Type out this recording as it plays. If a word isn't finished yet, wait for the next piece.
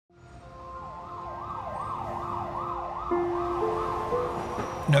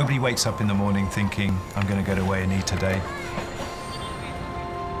Nobody wakes up in the morning thinking, I'm going to go to A&E today.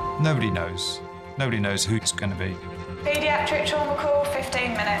 Nobody knows. Nobody knows who it's going to be. Paediatric trauma call,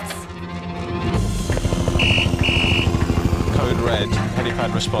 15 minutes. Code red,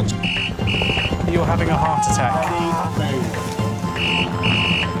 helipad response. You're having a heart attack.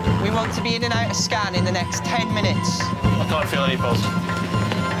 We want to be in and out of scan in the next 10 minutes. I can't feel any pulse.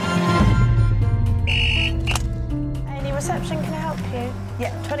 Any reception, can I help you?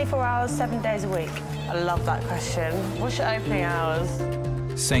 Yeah, 24 hours, 7 days a week. I love that question. What's your opening hours?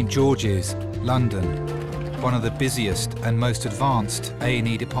 St George's, London, one of the busiest and most advanced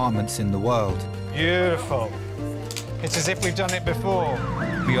A&E departments in the world. Beautiful. It's as if we've done it before.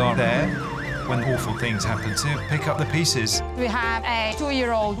 We are there when awful things happen to pick up the pieces. We have a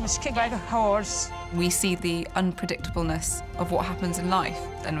 2-year-old who's kicked by a horse. We see the unpredictableness of what happens in life,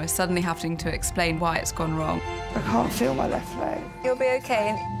 and we're suddenly having to explain why it's gone wrong. I can't feel my left leg. You'll be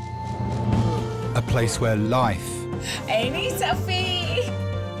okay. A place where life... Amy, selfie!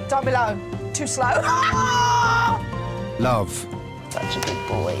 Down below. Too slow. love... Such a good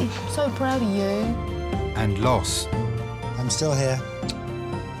boy. So proud of you. and loss I'm still here.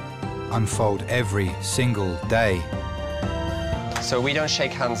 unfold every single day. So we don't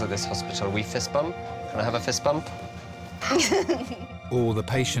shake hands at this hospital, we fist bump. Can I have a fist bump? All the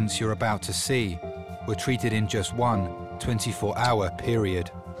patients you're about to see were treated in just one 24-hour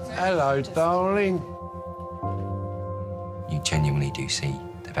period. Hello, darling. You genuinely do see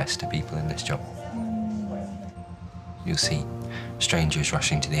the best of people in this job. You'll see strangers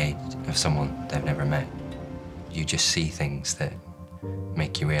rushing to the aid of someone they've never met. You just see things that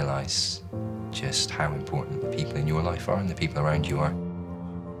make you realise just how important the people in your life are and the people around you are.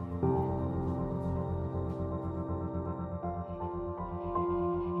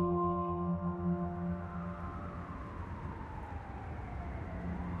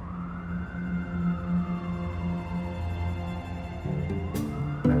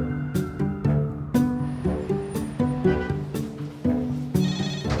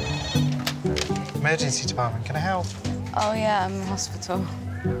 Emergency department, can I help? Oh, yeah, I'm in hospital.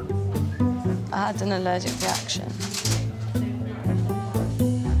 I had an allergic reaction.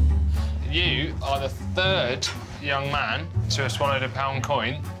 You are the third young man to have swallowed a pound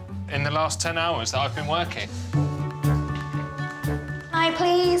coin in the last 10 hours that I've been working. Can I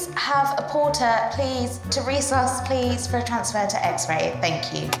please have a porter, please, to resus, please, for a transfer to X-ray?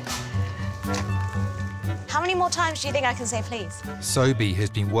 Thank you. How many more times do you think I can say please? Sobi has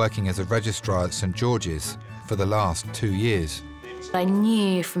been working as a registrar at St George's for the last 2 years. I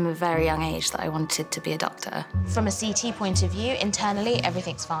knew from a very young age that I wanted to be a doctor. From a CT point of view, internally,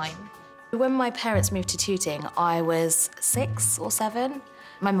 everything's fine. When my parents moved to Tooting, I was 6 or 7.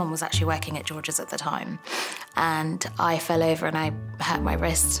 My mum was actually working at George's at the time, and I fell over and I hurt my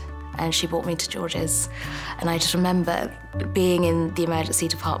wrist, and she brought me to George's. And I just remember being in the emergency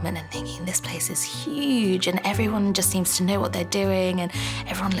department and thinking, this place is huge, and everyone just seems to know what they're doing, and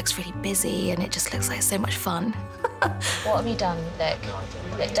everyone looks really busy, and it just looks like so much fun. What have you done,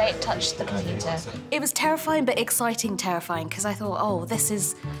 Look, don't touch the computer. It was terrifying, but exciting terrifying, because I thought, oh, this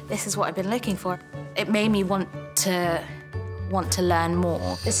is what I've been looking for. It made me want to learn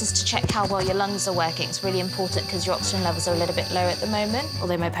more. This is to check how well your lungs are working. It's really important because your oxygen levels are a little bit low at the moment.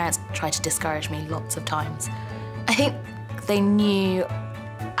 Although my parents tried to discourage me lots of times. I think they knew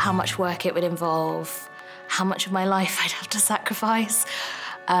how much work it would involve, how much of my life I'd have to sacrifice,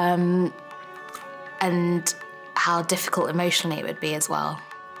 and how difficult emotionally it would be as well.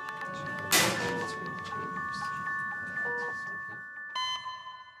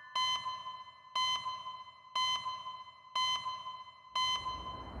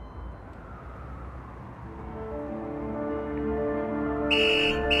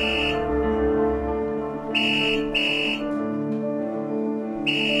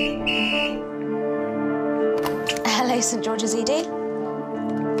 Hello, St George's ED.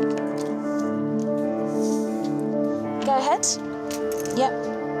 Go ahead. Yep.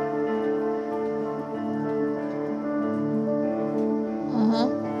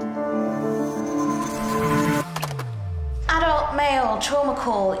 Adult male trauma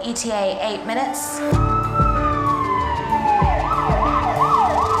call, ETA 8 minutes.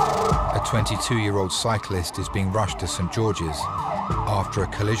 A 22-year-old cyclist is being rushed to St George's after a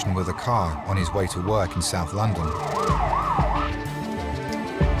collision with a car on his way to work in South London.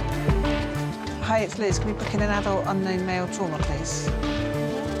 Hi, it's Liz. Can we book in an adult unknown male trauma, please?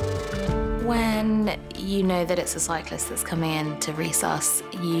 When you know that it's a cyclist that's coming in to resus,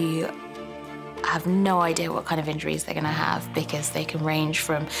 you have no idea what kind of injuries they're going to have, because they can range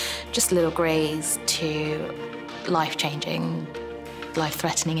from just a little graze to life-changing,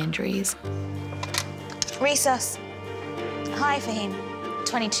 life-threatening injuries. Resus. Hi, Fahim.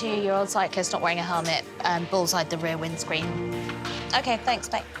 22-year-old cyclist not wearing a helmet, bullseyed the rear windscreen. OK, thanks,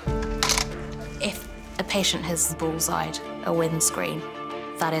 bye. If a patient has bullseyed a windscreen,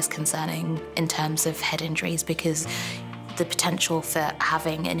 that is concerning in terms of head injuries because the potential for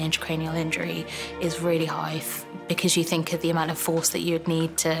having an intracranial injury is really high because you think of the amount of force that you'd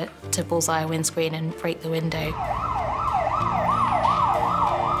need to bullseye a windscreen and break the window.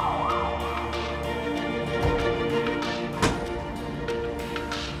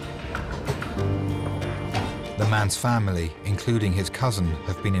 The man's family, including his cousin,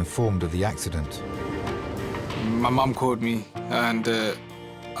 have been informed of the accident. My mum called me, and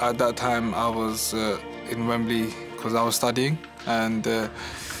at that time I was in Wembley because I was studying, and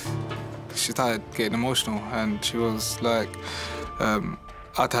she started getting emotional, and she was like,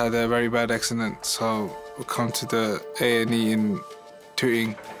 I'd had a very bad accident, so we'll come to the A&E in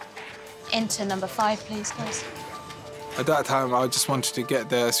Tooting. Into number 5, please, guys. At that time, I just wanted to get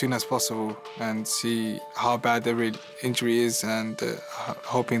there as soon as possible and see how bad the real injury is, and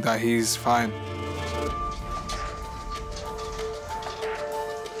hoping that he's fine.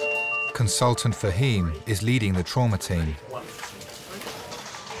 Consultant Fahim is leading the trauma team.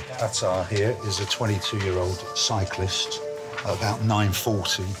 Atar here is a 22-year-old cyclist. About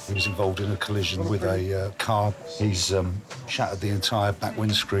 9:40, he was involved in a collision with a car. He's shattered the entire back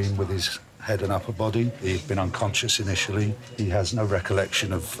windscreen with his head and upper body. He'd been unconscious initially. He has no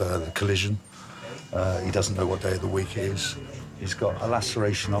recollection of the collision. He doesn't know what day of the week it is. He's got a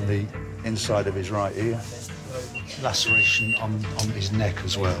laceration on the inside of his right ear, laceration on his neck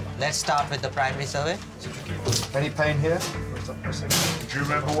as well. Let's start with the primary survey. Any pain here? Do you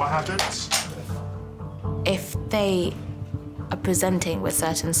remember what happened? If they are presenting with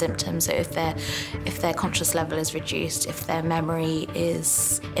certain symptoms, so if their conscious level is reduced, if their memory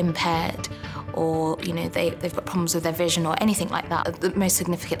is impaired, or they've got problems with their vision or anything like that, the most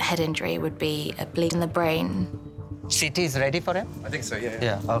significant head injury would be a bleed in the brain. CT is ready for him? I think so, yeah.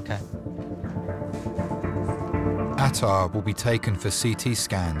 Yeah, OK. Atar will be taken for CT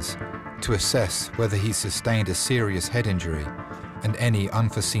scans to assess whether he's sustained a serious head injury and any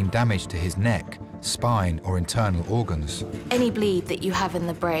unforeseen damage to his neck, spine or internal organs. Any bleed that you have in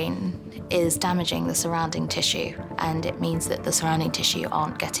the brain is damaging the surrounding tissue, and it means that the surrounding tissue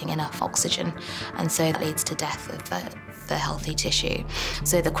aren't getting enough oxygen, and so that leads to death of the healthy tissue.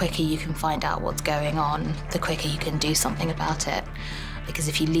 So the quicker you can find out what's going on, the quicker you can do something about it, because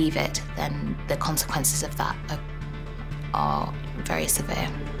if you leave it, then the consequences of that are very severe.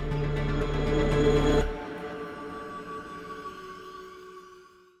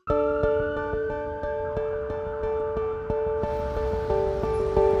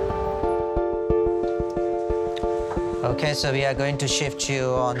 OK, so we are going to shift you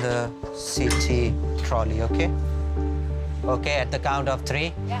on the CT trolley, OK? OK, at the count of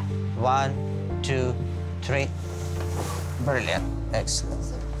 3. Yeah. 1, 2, 3. Brilliant.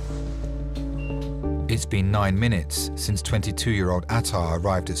 Excellent. It's been 9 minutes since 22-year-old Atar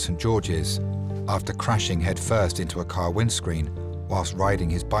arrived at St George's after crashing headfirst into a car windscreen whilst riding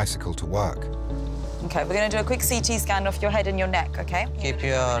his bicycle to work. OK, we're going to do a quick CT scan of your head and your neck, OK? Keep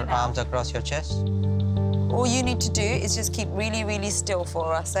your arms across your chest. All you need to do is just keep really, really still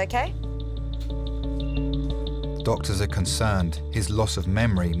for us, OK? Doctors are concerned his loss of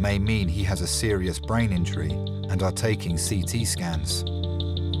memory may mean he has a serious brain injury and are taking CT scans.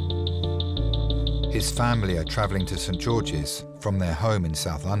 His family are travelling to St George's from their home in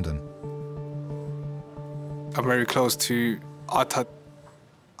South London. I'm very close to Atar.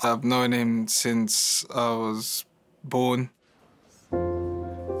 I've known him since I was born.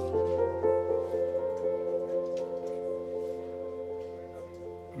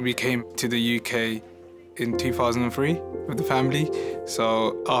 We came to the UK in 2003 with the family.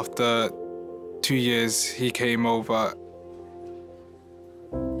 So after 2 years, he came over.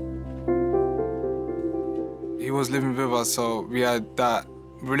 He was living with us, so we had that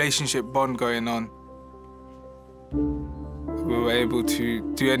relationship bond going on. We were able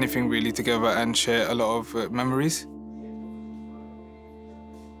to do anything really together and share a lot of memories.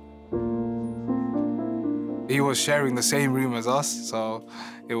 He was sharing the same room as us, so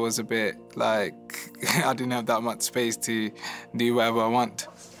it was a bit like I didn't have that much space to do whatever I want.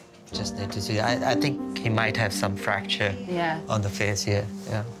 Just need to see. I think he might have some fracture on the face here.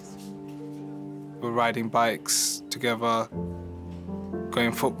 Yeah. We're riding bikes together,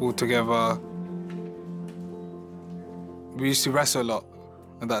 going football together. We used to wrestle a lot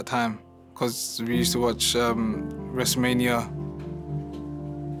at that time because we used to watch WrestleMania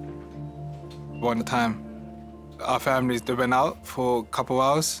one time. Our families, they went out for a couple of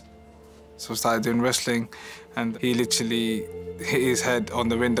hours, so started doing wrestling, and he literally hit his head on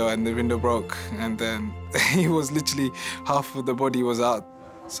the window and the window broke, and then he was literally, half of the body was out,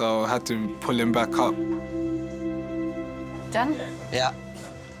 so I had to pull him back up. Done? Yeah.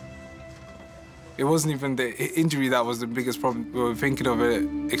 It wasn't even the injury that was the biggest problem. We were thinking of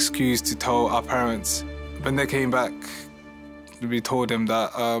an excuse to tell our parents. When they came back, we told them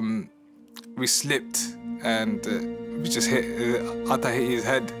that we slipped and we just hit, Atar hit his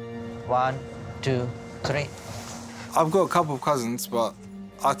head. 1, 2, 3. I've got a couple of cousins, but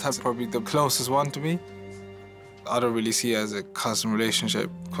Atar's probably the closest one to me. I don't really see it as a cousin relationship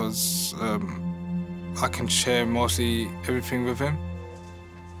because I can share mostly everything with him.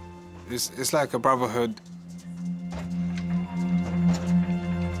 It's like a brotherhood.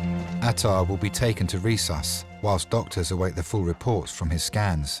 Atar will be taken to resus whilst doctors await the full reports from his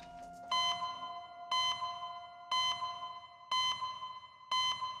scans.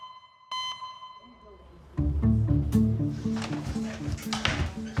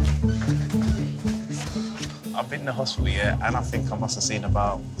 I've been in the hospital, yeah, and I think I must have seen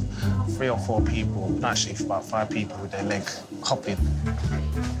about 3 or 4 people, actually about 5 people with their leg hopping.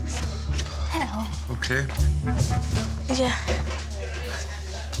 Hello. Okay. Yeah.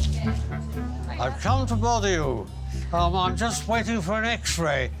 I've come to bother you. I'm just waiting for an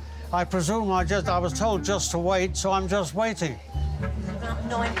X-ray. I presume I was told just to wait, so I'm just waiting. About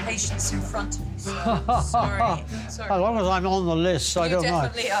 9 patients in front of you, sir. Sorry. Sorry. As long as I'm on the list, I don't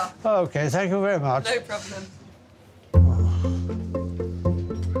mind. You definitely are. OK, thank you very much. No problem.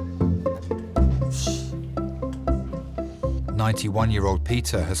 91-year-old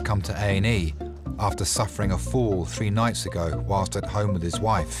Peter has come to A&E after suffering a fall 3 nights ago whilst at home with his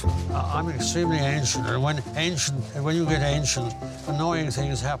wife. I'm extremely ancient, and when you get ancient, annoying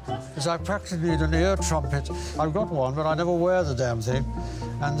things happen. Because I practically need an ear trumpet. I've got one, but I never wear the damn thing.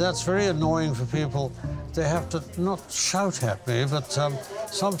 And that's very annoying for people. They have to not shout at me, but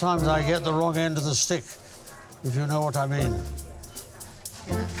sometimes I get the wrong end of the stick, if you know what I mean.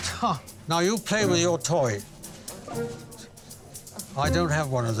 Now, you play with your toy. I don't have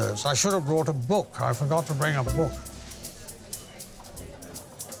one of those. I should have brought a book. I forgot to bring a book.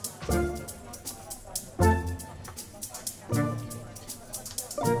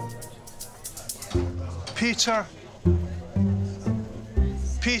 Peter.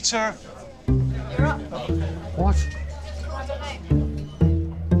 Peter. You're up. What?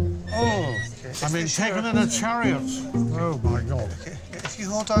 Oh, I'm being taken in a chariot. Oh, my God. If you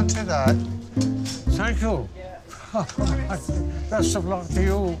hold on to that. Thank you. Best of luck to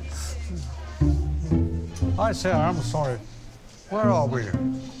you. I say, I'm sorry. Where are we?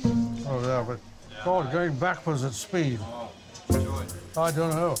 Oh, there, but God, going backwards at speed. I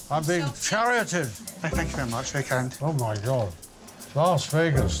don't know. I'm being charioted. Thank you very much, very kind. Oh, my God. Las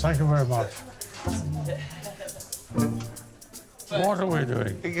Vegas, thank you very much. What are we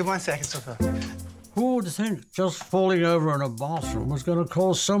doing? Give me 1 second, sir. Who would think just falling over in a bathroom was going to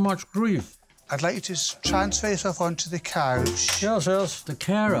cause so much grief? I'd like you to transfer yourself onto the couch. Yes, yes. The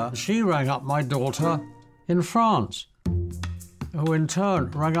carer, she rang up my daughter in France, who in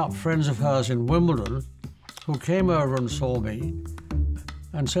turn rang up friends of hers in Wimbledon, who came over and saw me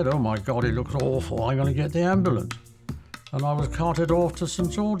and said, oh, my God, he looked awful. I'm going to get the ambulance. And I was carted off to St.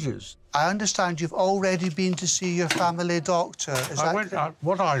 George's. I understand you've already been to see your family doctor.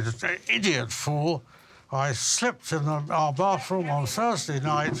 What I did, idiot fool, I slipped in our bathroom on Thursday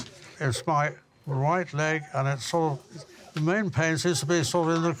night. It's my right leg, and it's sort of, the main pain seems to be sort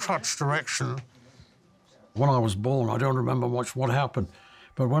of in the crutch direction. When I was born, I don't remember much what happened,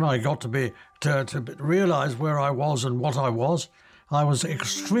 but when I got to realise where I was and what I was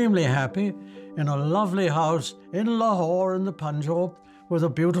extremely happy in a lovely house in Lahore in the Punjab with a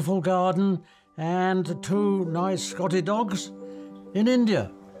beautiful garden and 2 nice Scotty dogs in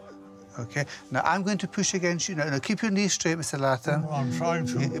India. OK. Now, I'm going to push against you. Now, keep your knees straight, Mr. Latham. Oh, I'm trying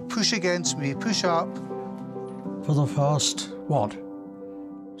to. Push against me. Push up. For the first, what,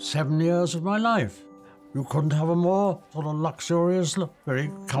 7 years of my life. You couldn't have a more sort of luxurious, very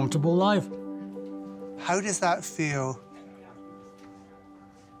comfortable life. How does that feel?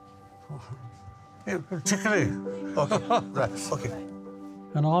 Particularly. OK, right, OK.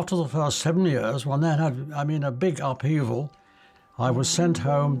 And after the first 7 years, when that had, a big upheaval, I was sent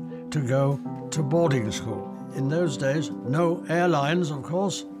home to go to boarding school. In those days, no airlines, of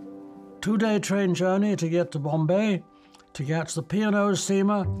course. 2-day train journey to get to Bombay, to catch the P&O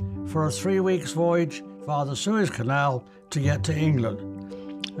steamer for a 3 weeks voyage via the Suez Canal to get to England.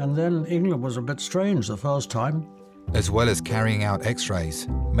 And then England was a bit strange the first time. As well as carrying out x-rays,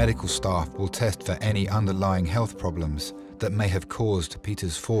 medical staff will test for any underlying health problems that may have caused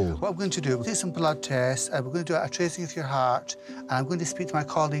Peter's fall. What we're going to do, we'll take some blood tests, and we're going to do a tracing of your heart, and I'm going to speak to my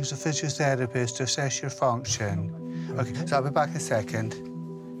colleagues, the physiotherapists, to assess your function. OK, so I'll be back in a second.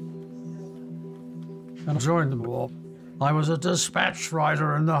 And during the war, I was a dispatch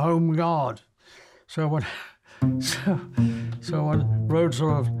rider in the Home Guard. So when road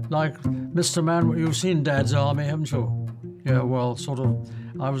sort of like Mr. Man, you've seen Dad's Army, haven't you? Yeah, well, sort of.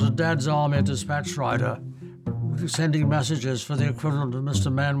 I was a Dad's Army dispatch rider, sending messages for the equivalent of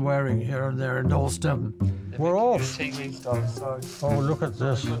Mr. Manwaring here and there in North Devon. We're off. Oh, look at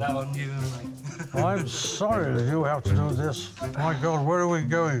this. I'm sorry that you have to do this. My God, where are we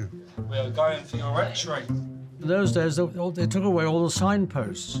going? We are going for your X-ray. In those days, they took away all the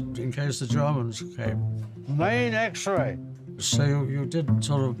signposts in case the Germans came. Main X-ray. So you did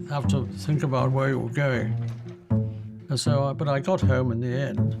sort of have to think about where you were going. And so, but I got home in the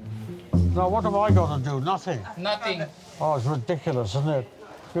end. Now, what have I got to do? Nothing. Nothing. Oh, it's ridiculous, isn't it?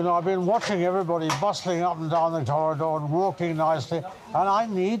 You know, I've been watching everybody bustling up and down the corridor and walking nicely, and I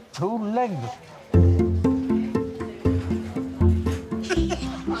need 2 legs.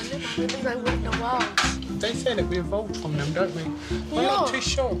 They say that we evolved from them, don't we? I'm not too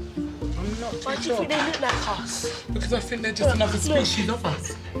sure. I'm not too sure. Why do you think they look like us? Because I think they're just another species of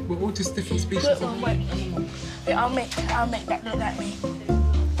us. We're all just different species of animals. Yeah, I'll make that look like me.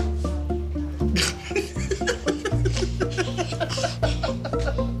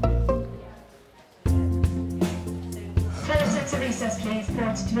 Closer to recess, please.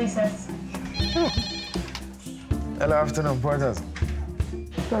 Closer to recess. Hello, afternoon, porters.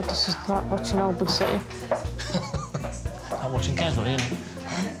 God, this is like watching Old City. I'm watching casual, isn't it?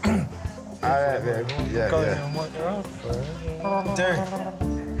 All right, babe. Yeah, Go yeah. and work your out. Terry.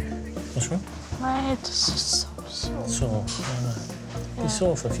 What's wrong? My head is so sore. Sore. Be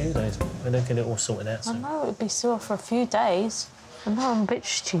sore for a few days, but they'll get it all sorted out I soon. know it would be sore for a few days. I know I'm a bit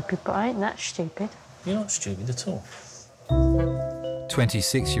stupid, but I ain't that stupid. You're not stupid at all.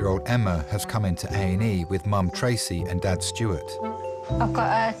 26-year-old Emma has come into A&E with Mum Tracy and Dad Stuart. I've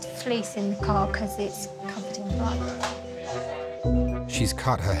got a fleece in the car because it's covered in blood. She's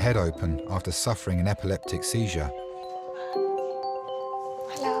cut her head open after suffering an epileptic seizure.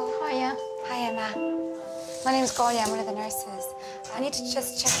 Hello. Hiya. Hi, Emma. My name's Golia. I'm one of the nurses. I need to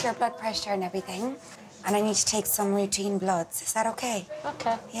just check your blood pressure and everything, and I need to take some routine bloods. Is that okay?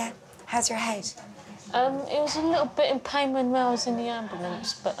 Okay. Yeah. How's your head? It was a little bit in pain when I was in the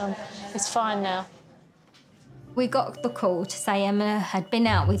ambulance, but it's fine now. We got the call to say Emma had been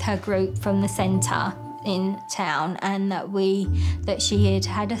out with her group from the centre in town and that she had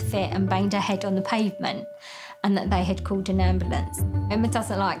had a fit and banged her head on the pavement and that they had called an ambulance. Emma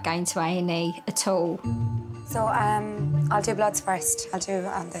doesn't like going to A&E at all. So, I'll do bloods first. I'll do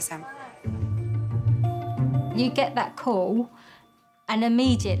this. You get that call and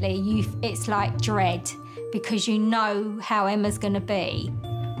immediately it's like dread because you know how Emma's going to be.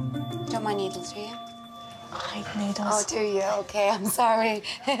 Don't mind needles, do you? I hate needles. Oh, do you? OK, I'm sorry.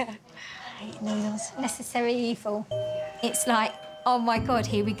 I hate needles. Necessary evil. It's like, oh, my God,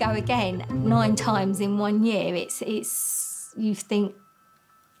 here we go again. 9 times in 1 year. You think,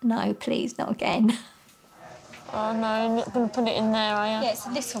 no, please, not again. Oh, no, you're not going to put it in there, are you? Yeah, it's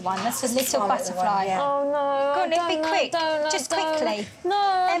a little one. That's a little butterfly. Yeah. Oh, no. Go on, it'll be quick. Just quickly.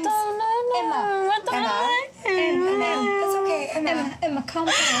 No, Emma. It's OK, Emma, calm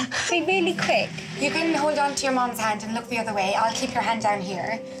down. Be really quick. You can hold on to your mum's hand and look the other way. I'll keep your hand down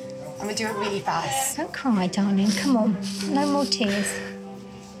here, and we'll do it really fast. Don't cry, darling. Come on. No more tears.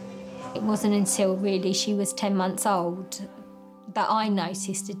 It wasn't until really she was 10 months old that I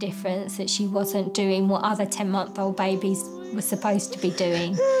noticed a difference, that she wasn't doing what other 10-month-old babies were supposed to be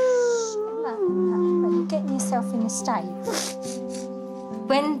doing. You're getting yourself in a state.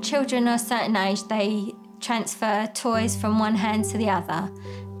 When children are a certain age, they transfer toys from one hand to the other,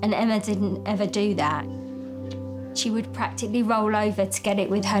 and Emma didn't ever do that. She would practically roll over to get it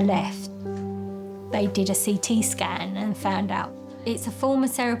with her left. They did a CT scan and found out it's a form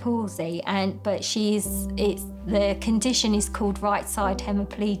of cerebral palsy, but the condition is called right side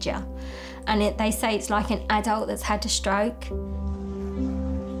hemiplegia, and they say it's like an adult that's had a stroke.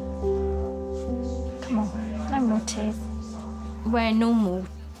 Come on, no more tears. Where a normal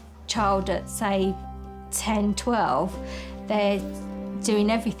child at, say, 10, 12, they're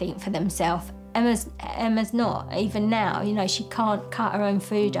doing everything for themselves. Emma's not, even now. You know, she can't cut her own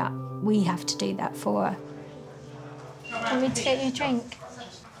food up. We have to do that for her. Want me to get you a drink?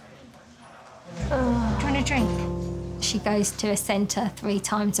 Do you want a drink? She goes to a centre 3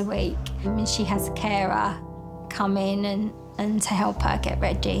 times a week. I mean, she has a carer come in and to help her get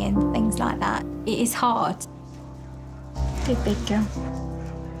ready and things like that. It is hard. Big girl.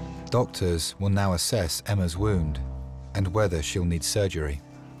 Doctors will now assess Emma's wound and whether she'll need surgery.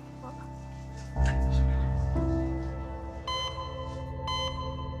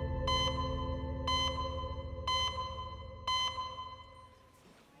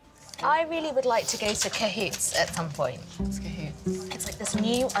 I really would like to go to Cahoots at some point. What's Cahoots? It's like this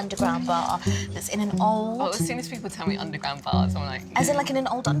new underground bar that's in an old... Well, as soon as people tell me underground bars, I'm like... As in, like, in an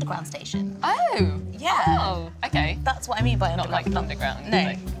old underground station. Oh! Yeah. Oh, OK. That's what I mean by not underground. like underground. No.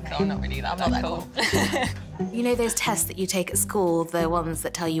 Like, I'm not really that, I'm not that cool. You know those tests that you take at school, the ones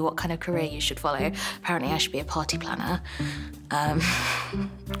that tell you what kind of career you should follow? Apparently I should be a party planner. That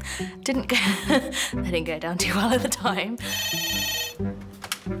didn't go down too well at the time.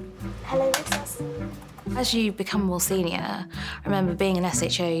 Hello, recess. As you become more senior, I remember being an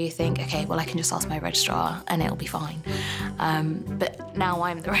SHO, you think, OK, well, I can just ask my registrar and it'll be fine. But now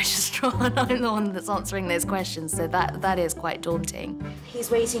I'm the registrar and I'm the one that's answering those questions, so that is quite daunting. He's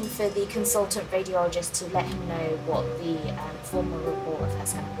waiting for the consultant radiologist to let him know what the formal report of her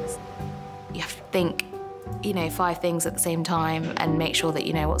scan is. You have to think, you know, 5 things at the same time and make sure that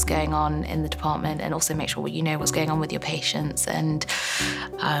you know what's going on in the department and also make sure you know what's going on with your patients. And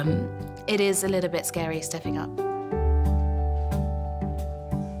it is a little bit scary stepping up.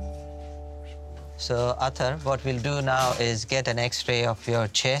 So, Atar, what we'll do now is get an X-ray of your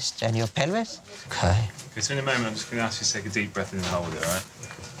chest and your pelvis. Okay. So in a moment, I'm just going to ask you to take a deep breath in and hold it, all right?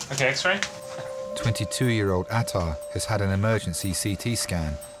 OK, X-ray. 22-year-old Atar has had an emergency CT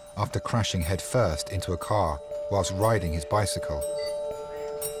scan after crashing headfirst into a car whilst riding his bicycle.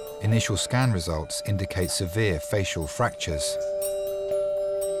 Initial scan results indicate severe facial fractures.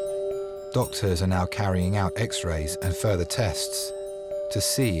 Doctors are now carrying out X-rays and further tests to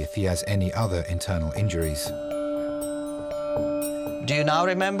see if he has any other internal injuries. Do you now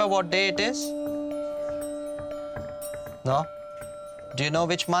remember what day it is? No? Do you know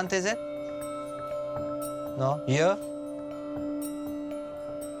which month is it? No? Year?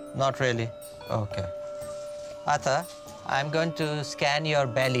 Not really. Okay. Atar, I'm going to scan your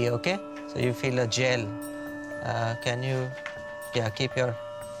belly, okay? So you feel a gel. Can you, keep your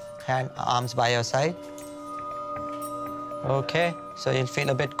arms by your side? Okay, so you'll feel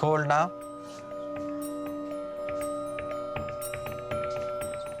a bit cold now.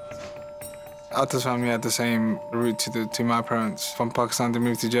 Atar's family had the same route to my parents. From Pakistan, they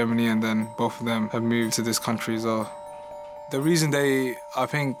moved to Germany, and then both of them have moved to this country as well. The reason they, I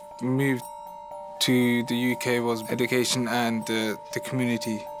think, moved to the UK was education and the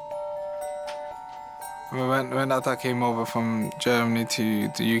community. When Atar came over from Germany to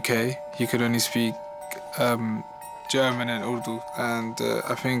the UK, he could only speak German and Urdu, and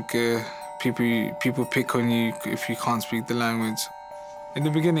I think people pick on you if you can't speak the language. In the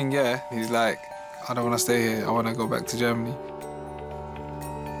beginning, yeah, he's like, I don't want to stay here, I want to go back to Germany.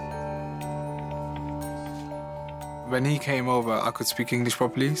 When he came over, I could speak English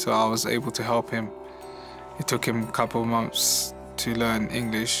properly, so I was able to help him. It took him a couple of months to learn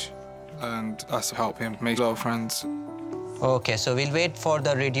English, and I to help him make a lot of friends. Okay, so we'll wait for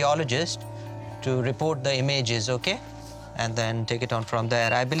the radiologist to report the images, okay? And then take it on from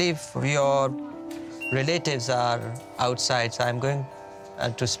there. I believe your relatives are outside, so I'm going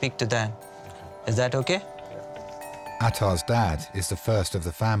to speak to them. Is that okay? Atar's dad is the first of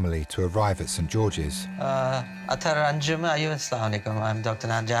the family to arrive at St. George's. Atar Anjum, Assalamu alaikum. I'm Dr.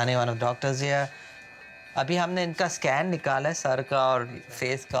 Nanjani, one of the doctors here. अभी हमने इनका scan निकाला है sir का और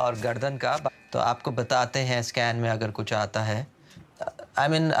face का और गर्दन का, तो आपको बताते हैं स्कैन में अगर कुछ आता है. I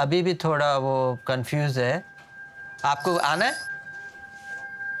mean, अभी भी थोड़ा वो कंफ्यूज है. आपको आना है?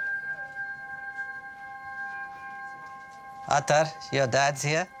 Atar, your dad's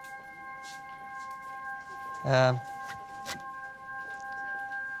here.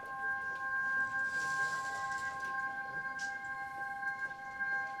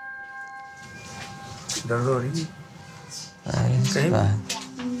 दर्द हो रही है?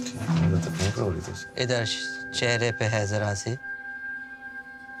 इधर चेहरे पे है जरा सी.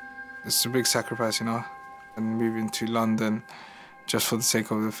 It's a big sacrifice, you know, and moving to London just for the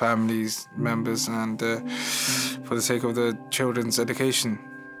sake of the family's members and for the sake of the children's education.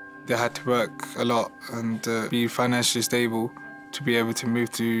 They had to work a lot and be financially stable to be able to move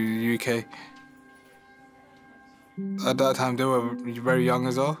to the UK. At that time, they were very young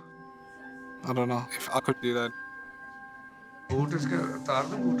as well. I don't know if I could do that.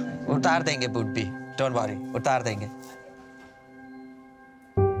 उतार देंगे boot भी. Don't worry, उतार देंगे.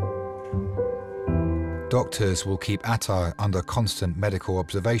 Doctors will keep Atar under constant medical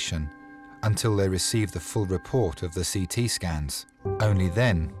observation until they receive the full report of the CT scans. Only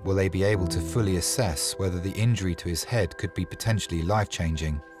then will they be able to fully assess whether the injury to his head could be potentially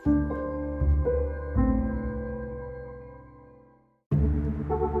life-changing.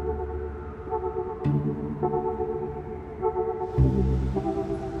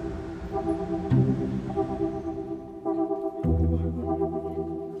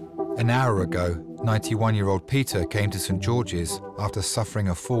 An hour ago, 91-year-old Peter came to St George's after suffering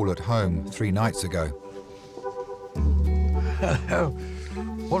a fall at home 3 nights ago. Hello.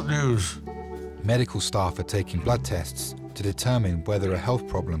 What news? Medical staff are taking blood tests to determine whether a health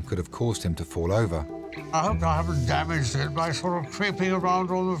problem could have caused him to fall over. I hope I haven't damaged it by sort of creeping around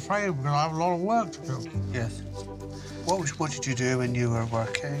on the frame, because I have a lot of work to do. Yes. What did you do when you were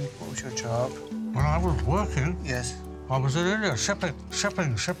working? What was your job? When I was working? Yes. I was in India,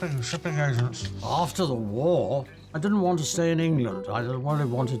 shipping agents. After the war, I didn't want to stay in England. I really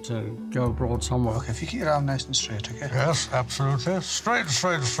wanted to go abroad somewhere. OK, if you keep your arm nice and straight, OK? Yes, absolutely. Straight,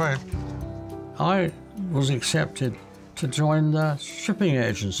 straight, straight. I was accepted to join the shipping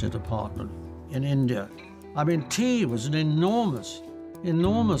agency department in India. I mean, tea was an enormous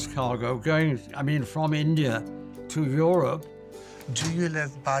cargo going, from India to Europe. Do you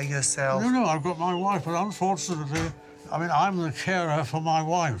live by yourself? No, I've got my wife, but unfortunately, I'm the carer for my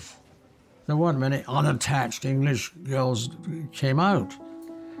wife. There weren't many unattached English girls who came out.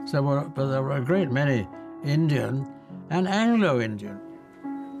 But there were a great many Indian and Anglo-Indian.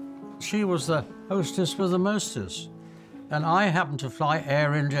 She was the hostess with the mostess. And I happened to fly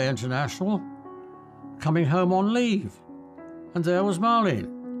Air India International, coming home on leave. And there was Marlene.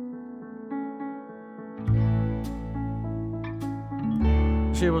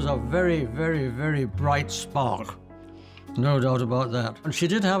 She was a very, very, very bright spark. No doubt about that. And she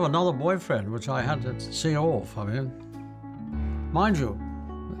did have another boyfriend, which I had to see off, Mind you,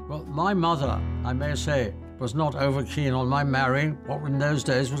 well, my mother, I may say, was not over keen on my marrying what in those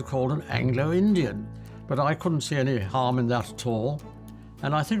days was called an Anglo-Indian. But I couldn't see any harm in that at all.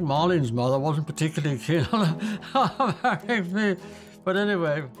 And I think Marlene's mother wasn't particularly keen on marrying me. But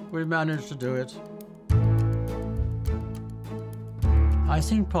anyway, we managed to do it. I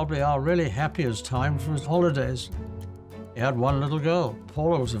think probably our really happiest time was holidays. He had one little girl.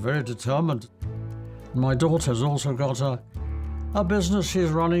 Paula was very determined. My daughter's also got a business she's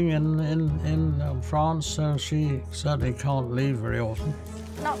running in France, so she certainly can't leave very often.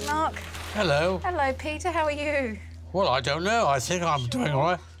 Knock, knock. Hello. Hello, Peter. How are you? Well, I don't know. I think I'm doing all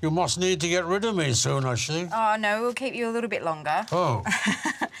right. You must need to get rid of me soon, I think. Oh, no, we'll keep you a little bit longer. Oh.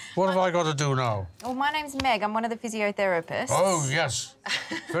 What have I got to do now? Well, my name's Meg. I'm one of the physiotherapists. Oh, yes.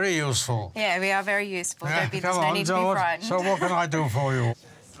 Very useful. Yeah, we are very useful. Yeah, There's no need to be frightened. So what can I do for you?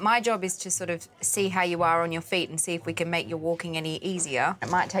 My job is to sort of see how you are on your feet and see if we can make your walking any easier. It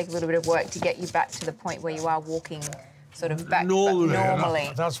might take a little bit of work to get you back to the point where you are walking sort of back normally.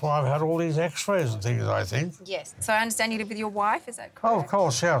 That's why I've had all these X-rays and things, I think. Yes. So I understand you live with your wife, is that correct? Oh, of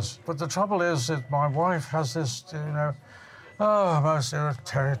course, yes. But the trouble is that my wife has this, most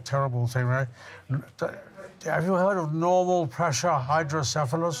terrible thing, right? Have you heard of normal pressure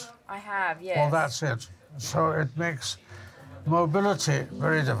hydrocephalus? I have, yes. Well, that's it. So it makes mobility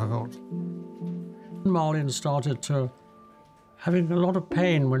very difficult. Marlene started having a lot of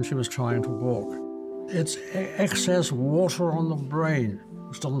pain when she was trying to walk. It's excess water on the brain,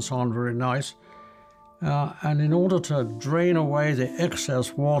 which doesn't sound very nice. And in order to drain away the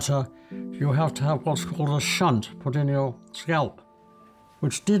excess water, you have to have what's called a shunt put in your scalp,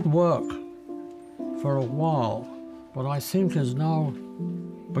 which did work for a while, but I think is now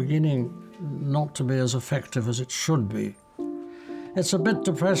beginning not to be as effective as it should be. It's a bit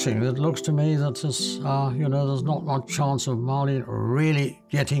depressing. It looks to me that there's not much chance of Marlene really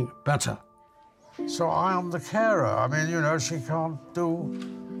getting better. So I am the carer. She can't do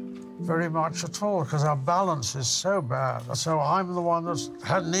very much at all because her balance is so bad. So I'm the one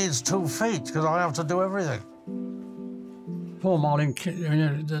that needs 2 feet because I have to do everything. Poor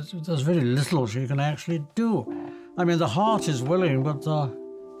Marlene, there's very little she can actually do. The heart is willing, but the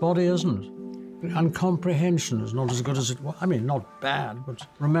body isn't. And comprehension is not as good as it was. Not bad, but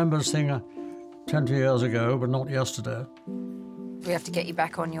remembers things 20 years ago, but not yesterday. We have to get you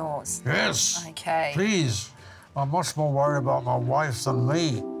back on yours. Yes. OK. Please. I'm much more worried about my wife than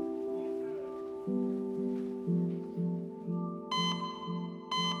me.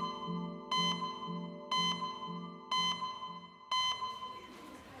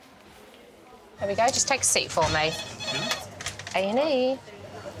 There we go. Just take a seat for me. A&E.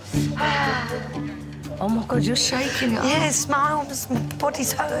 Oh, my God, you're shaking. Yes, my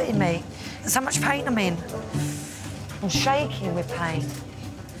body's hurting me. There's so much pain I'm in. I'm shaking with pain.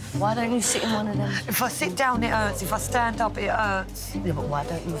 Why don't you sit in one of them? If I sit down, it hurts. If I stand up, it hurts. Yeah, but why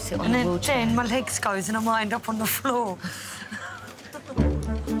don't you sit on And the then, wheelchair? my legs goes and I might end up on the floor.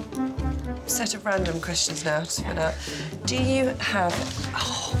 Set of random questions now to spin out. Do you have...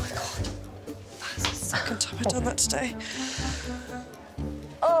 Oh, my God. That's the second time I've done that today.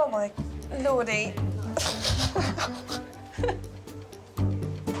 Oh, my lordy.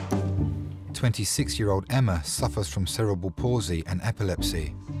 26-year-old Emma suffers from cerebral palsy and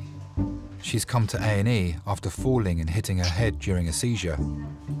epilepsy. She's come to A&E after falling and hitting her head during a seizure.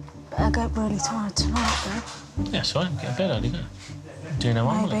 I get really tired tonight, though. Yeah, sorry, get a bed early, go. Do no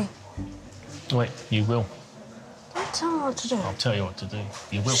harm. Maybe. Wait, you will. Don't tell me what to do. I'll tell you what to do.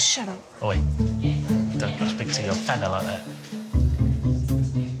 You will. Shut up. Oh, wait. Don't speak to your father like that.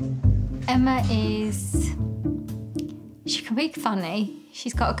 Emma is... She can be funny.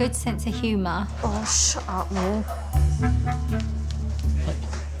 She's got a good sense of humour. Oh, shut up, man.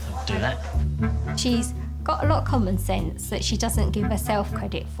 Don't do that. She's got a lot of common sense that she doesn't give herself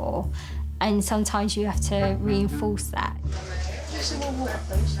credit for, and sometimes you have to reinforce that. Some more water,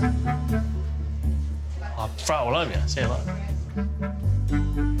 please. I'll throw it all over you. See you later.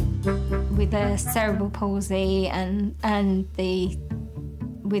 With the cerebral palsy and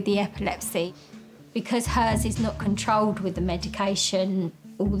with the epilepsy, because hers is not controlled with the medication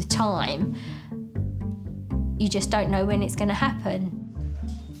all the time, you just don't know when it's going to happen.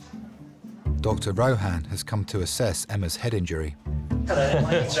 Dr. Rohan has come to assess Emma's head injury. Hello,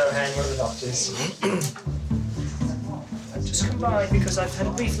 my name's Rohan, one of the doctors. I've just come by because I've had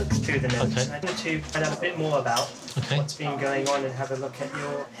a brief look through the notes. Okay. I wanted to find out a bit more about what's been going on and have a look at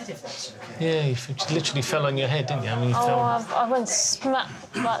your head, if that's okay. Yeah, you literally fell on your head, didn't you? I mean, you fell... I went smack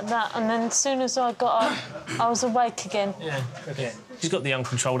like that, and then as soon as I got up, I was awake again. Yeah, okay. She's got the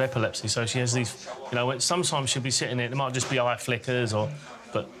uncontrolled epilepsy, so she has these... You know, sometimes she'll be sitting there, it might just be eye flickers,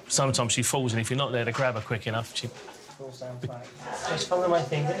 but sometimes she falls, and if you're not there to grab her quick enough, she... Falls down flat. Just follow my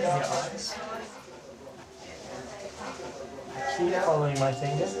finger in your eyes. Keep following my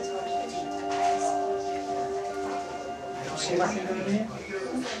finger. See my finger over here?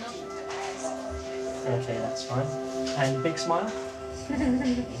 Okay, that's fine. And big smile.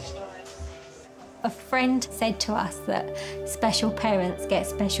 A friend said to us that special parents get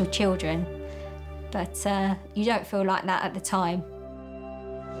special children, but you don't feel like that at the time.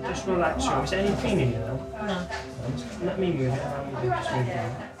 Just relax your arm. Is there any pain in you though? No. Let me move it. Just move it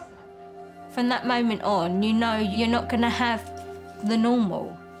down. From that moment on, you know you're not going to have the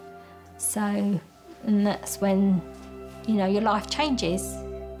normal. So, and that's when, you know, your life changes,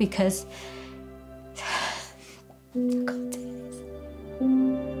 because... God.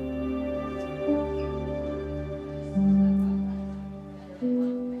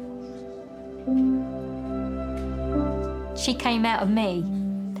 She came out of me,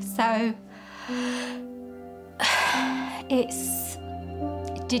 so it's,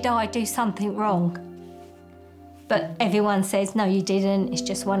 did I do something wrong? But everyone says, no, you didn't, it's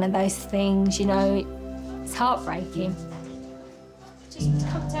just one of those things, you know, it's heartbreaking. Just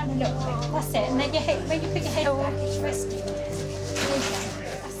come down a little bit, that's it, and then your head, when you put your head back, it's resting.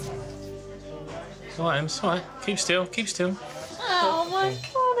 It's all right, Em, it's all right. Keep still, keep still. Oh my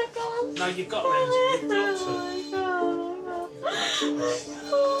God, I can't. No, you've got to, you've got to.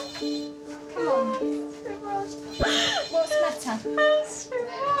 Come on. What's the matter?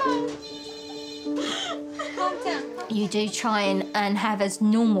 Calm down. You do try and have as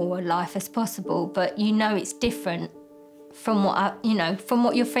normal a life as possible, but you know it's different from what from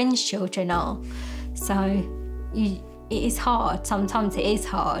what your friends' children are. So it is hard. Sometimes it is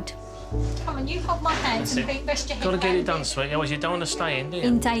hard. Come on, you hold my hands and rest your head. Got to get it done, sweetie. Otherwise, you don't want to stay in, do you?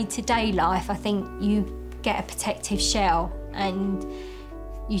 In day-to-day life, I think you get a protective shell and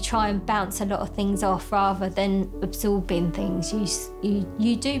you try and bounce a lot of things off rather than absorbing things.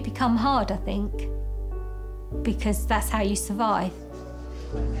 You do become hard, I think, because that's how you survive.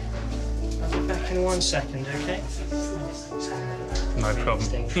 I'll be back in 1 second, okay? No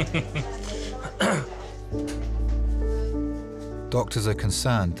problem. Doctors are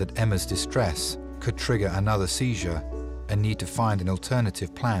concerned that Emma's distress could trigger another seizure and need to find an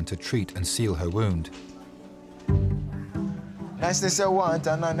alternative plan to treat and seal her wound. Nicely say want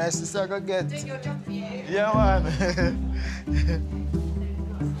and not nicely say go get. Doing your job for you. Yeah, man.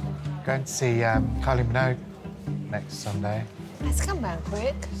 Going to see Kylie Minogue next Sunday. It's come round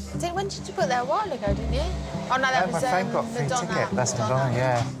quick. When did you put that? A while ago, didn't you? Oh, no, that was my friend got free ticket. That's Madonna,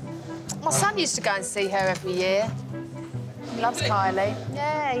 yeah. My son used to go and see her every year. He loves Kylie.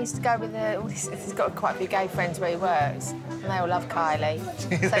 Yeah, he used to go with he's got quite a few gay friends where he works, and they all love Kylie.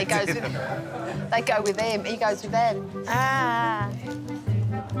 So he goes with, they go with him, he goes with them. Ah.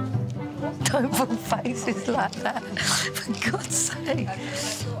 Don't put faces like that, for God's sake.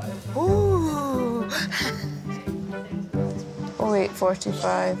 Ooh.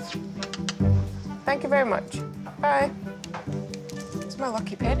 08:45. Thank you very much. Bye. It's my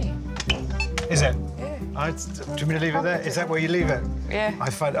lucky penny. Is it? Yeah. Do you want me to leave it there? Is that where you leave it? Yeah.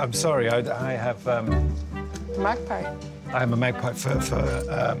 I'm sorry. I have. Magpie. I am a magpie for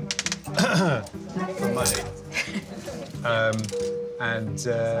money.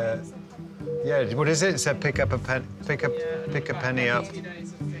 Yeah. What is it? It said pick a penny up.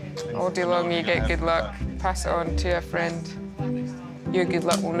 All day long you get good luck. Pass it on to a friend. Your good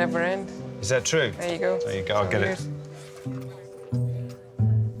luck will never end. Is that true? There you go. There you go. I'll get it.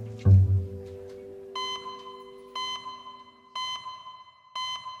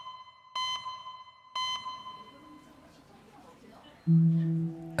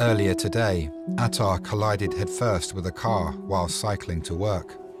 Earlier today, Atar collided headfirst with a car while cycling to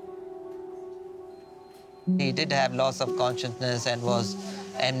work. He did have loss of consciousness and was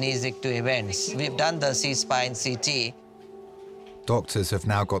amnesic to events. We've done the C-spine CT. Doctors have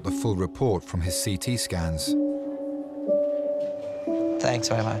now got the full report from his CT scans. Thanks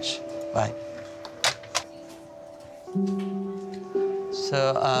very much. Bye.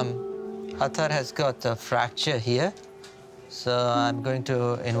 So, Atar has got a fracture here. So I'm going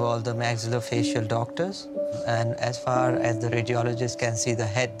to involve the maxillofacial doctors. And as far as the radiologists can see the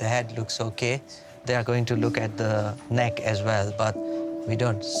head looks okay. They are going to look at the neck as well, but we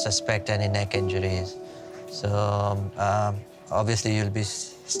don't suspect any neck injuries. So obviously you'll be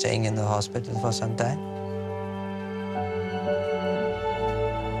staying in the hospital for some time.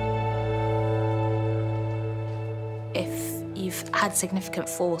 You've had significant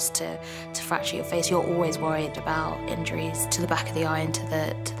force to fracture your face, you're always worried about injuries to the back of the eye and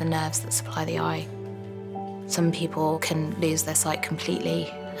to the nerves that supply the eye. Some people can lose their sight completely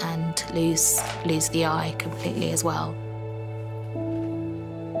and lose the eye completely as well.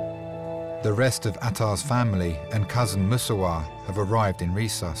 The rest of Atar's family and cousin Musawa have arrived in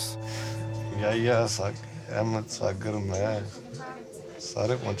Resus.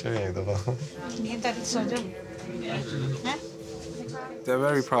 They're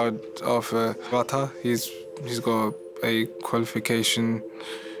very proud of Atar. He's got a qualification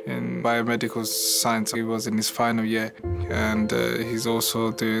in biomedical science. He was in his final year, and he's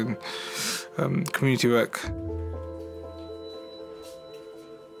also doing community work.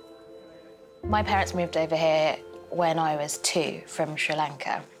 My parents moved over here when I was 2 from Sri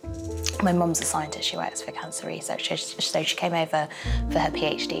Lanka. My mum's a scientist, she works for cancer research, so she came over for her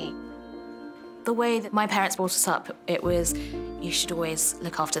PhD. The way that my parents brought us up, it was you should always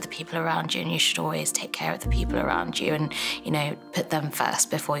look after the people around you and you should always take care of the people around you and, you know, put them first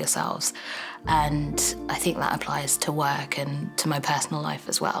before yourselves. And I think that applies to work and to my personal life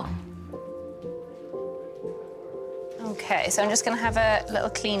as well. OK, so I'm just going to have a little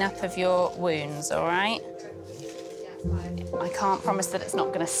clean-up of your wounds, all right? I can't promise that it's not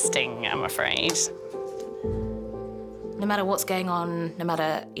going to sting, I'm afraid. No matter what's going on, no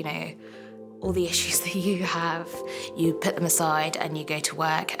matter, you know, all the issues that you have, you put them aside and you go to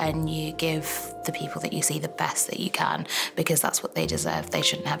work and you give the people that you see the best that you can, because that's what they deserve. They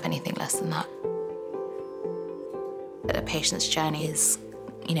shouldn't have anything less than that. A patient's journey is,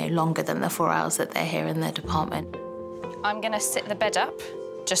 you know, longer than the 4 hours that they're here in the department. I'm going to sit the bed up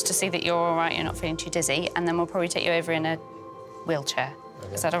just to see that you're all right, you're not feeling too dizzy, and then we'll probably take you over in a wheelchair.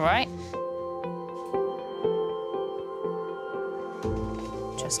 Okay. Is that all right?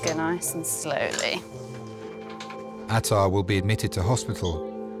 Just go nice and slowly. Atar will be admitted to hospital,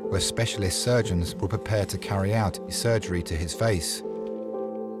 where specialist surgeons will prepare to carry out surgery to his face.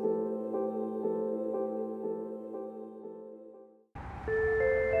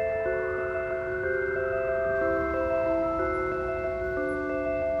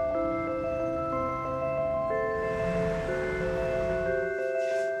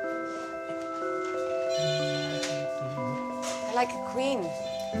 Like a queen.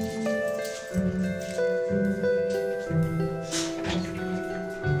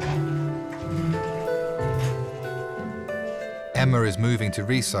 Emma is moving to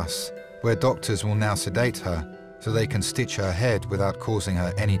Resus, where doctors will now sedate her so they can stitch her head without causing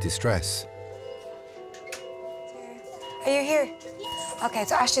her any distress. Are you here? Yes. OK,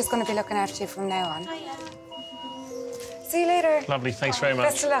 so Ashley's going to be looking after you from now on. See you later. Lovely, thanks very much.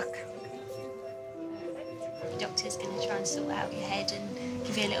 Best of luck. The doctor's going to try and sort out your head and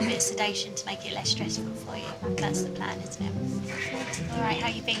give you a little bit of sedation to make it less stressful for you. That's the plan, isn't it? All right, how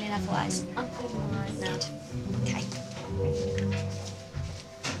are you feeling otherwise? I'm feeling all right now. Good. OK.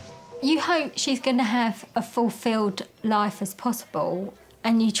 You hope she's going to have a fulfilled life as possible,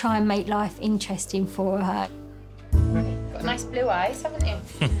 and you try and make life interesting for her. Got nice blue eyes, haven't you?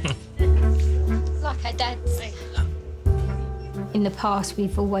 Like her dad's. In the past,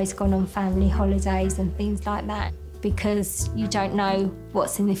 we've always gone on family holidays and things like that because you don't know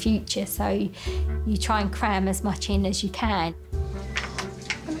what's in the future, so you try and cram as much in as you can.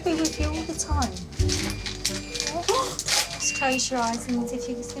 I'm going to be with you all the time. Just close your eyes and as if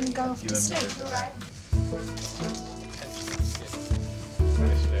you was going to go off to sleep.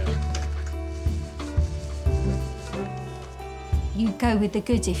 You go with the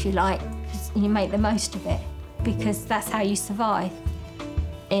good, if you like, and you make the most of it, because that's how you survive.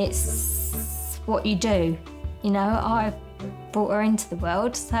 It's what you do. You know, I brought her into the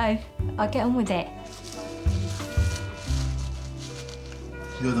world, so I get on with it.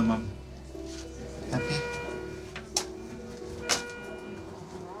 You're the mum. Happy?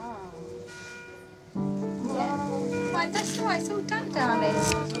 Right, that's all right, it's all done, darling.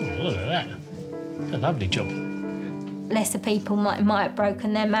 Oh, look at that. A lovely job. Lesser people might have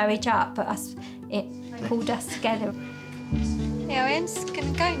broken their marriage up, but it pulled us together. Yeah, I'm just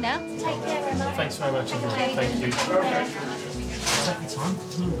going to go now. Take care, Emma. Thanks very much. Thank you. Take your time.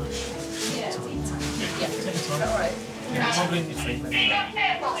 Yeah. Take your time. All right. Probably in your feet.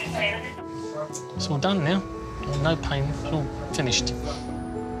 It's all done now. No pain. It's all finished.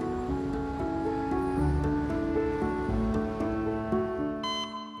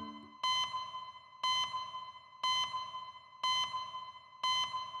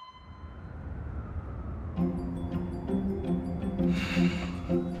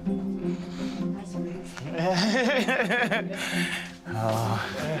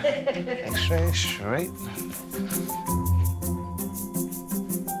 X-ray straight.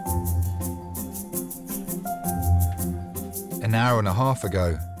 An hour and a half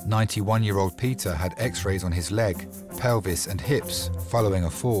ago, 91-year-old Peter had X-rays on his leg, pelvis and hips following a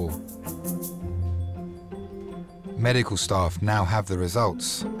fall. Medical staff now have the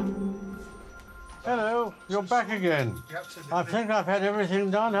results. Hello, you're back again. I think I've had everything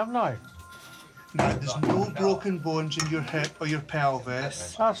done, haven't I? Now, there's no broken bones in your hip or your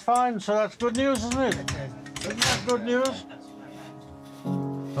pelvis. That's fine, so that's good news, isn't it? Isn't that good news?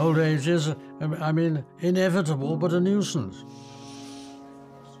 Old age is, I mean, inevitable, but a nuisance.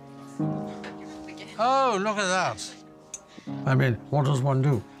 Oh, look at that. I mean, what does one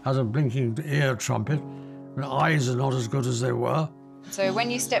do? Has a blinking ear trumpet, and eyes are not as good as they were. So when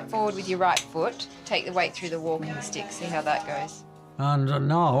you step forward with your right foot, take the weight through the walking stick, see how that goes. And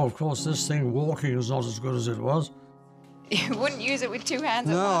now, of course, this thing walking is not as good as it was. You wouldn't use it with two hands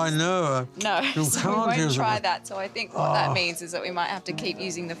at No, once. I know. No, You so we can't won't use try it. that. So I think what that means is that we might have to keep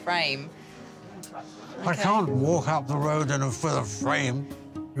using the frame. I can't walk up the road with a frame.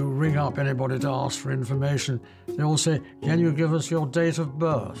 You ring up anybody to ask for information. They all say, can you give us your date of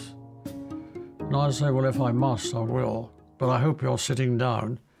birth? And I say, well, if I must, I will. But I hope you're sitting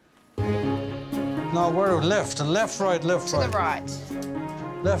down. Now, where left? Left, right, left, To right. the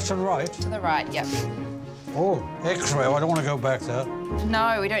right. Left and right? To the right, yep. Oh, X-ray. I don't want to go back there.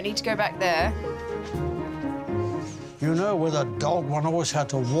 No, we don't need to go back there. You know, with a dog, one always had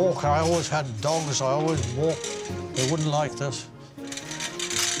to walk. I always had dogs. I always walked. They wouldn't like this.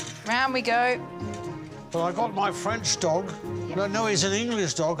 Round we go. But I got my French dog. No, he's an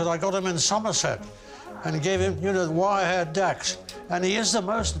English dog, because I got him in Somerset. And gave him, you know, wire-haired Dax. And he is the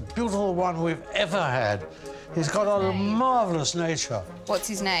most beautiful one we've ever had. He's got a marvellous nature. What's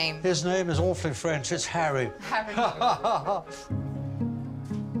his name? His name is awfully French. It's Harry. Harry.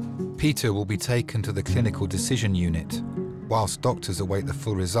 Peter will be taken to the clinical decision unit, whilst doctors await the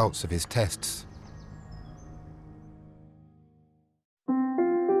full results of his tests.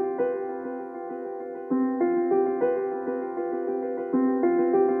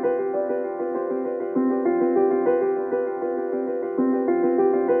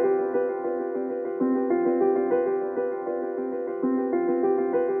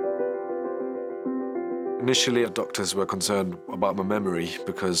 Initially, doctors were concerned about my memory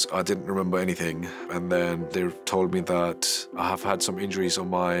because I didn't remember anything. And then they told me that I have had some injuries on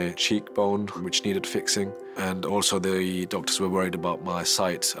my cheekbone, which needed fixing. And also the doctors were worried about my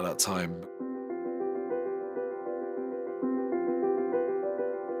sight at that time.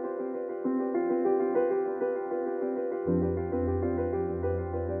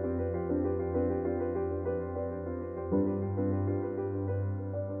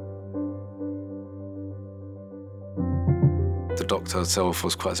 The doctor itself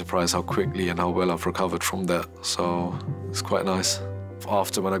was quite surprised how quickly and how well I've recovered from that, so it's quite nice.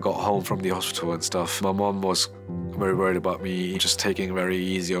 After when I got home from the hospital and stuff, my mom was very worried about me just taking it very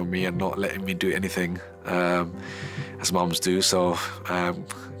easy on me and not letting me do anything. as mums do. So,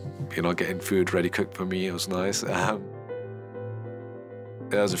 you know, getting food ready cooked for me, it was nice.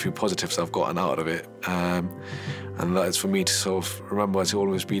 There's a few positives I've gotten out of it, and that is for me to sort of remember to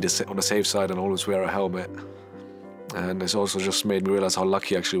always be on the safe side and always wear a helmet. And it's also just made me realise how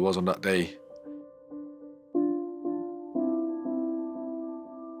lucky I actually was on that day.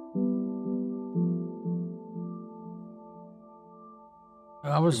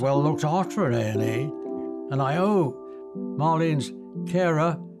 I was well looked after at A&E, and I owe Marlene's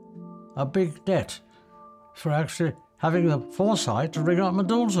carer a big debt for actually having the foresight to ring up my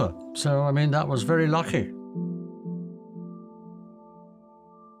daughter. So, I mean, that was very lucky.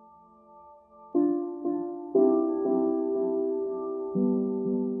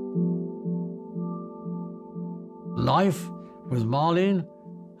 Life with Marlene,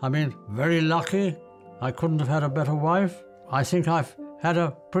 I mean, very lucky. I couldn't have had a better wife. I think I've had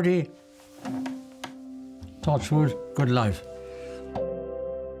a pretty, touch wood, good life.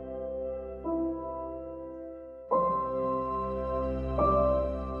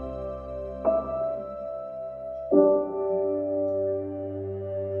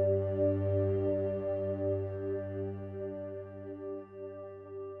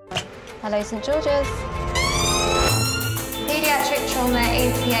 Hello, St George's. Paediatric trauma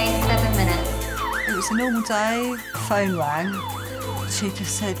ETA 7 minutes. It was a normal day, phone rang. She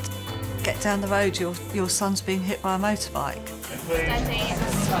just said, get down the road, your son's been hit by a motorbike.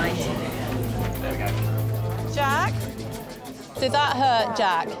 Jack? Did that hurt,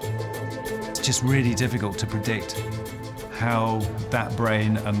 Jack? It's just really difficult to predict how that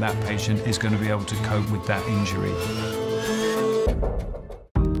brain and that patient is going to be able to cope with that injury.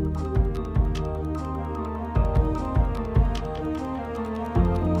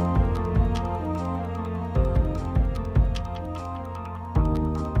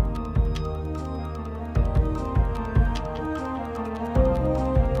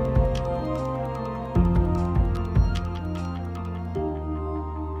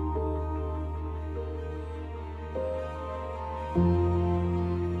 Thank you.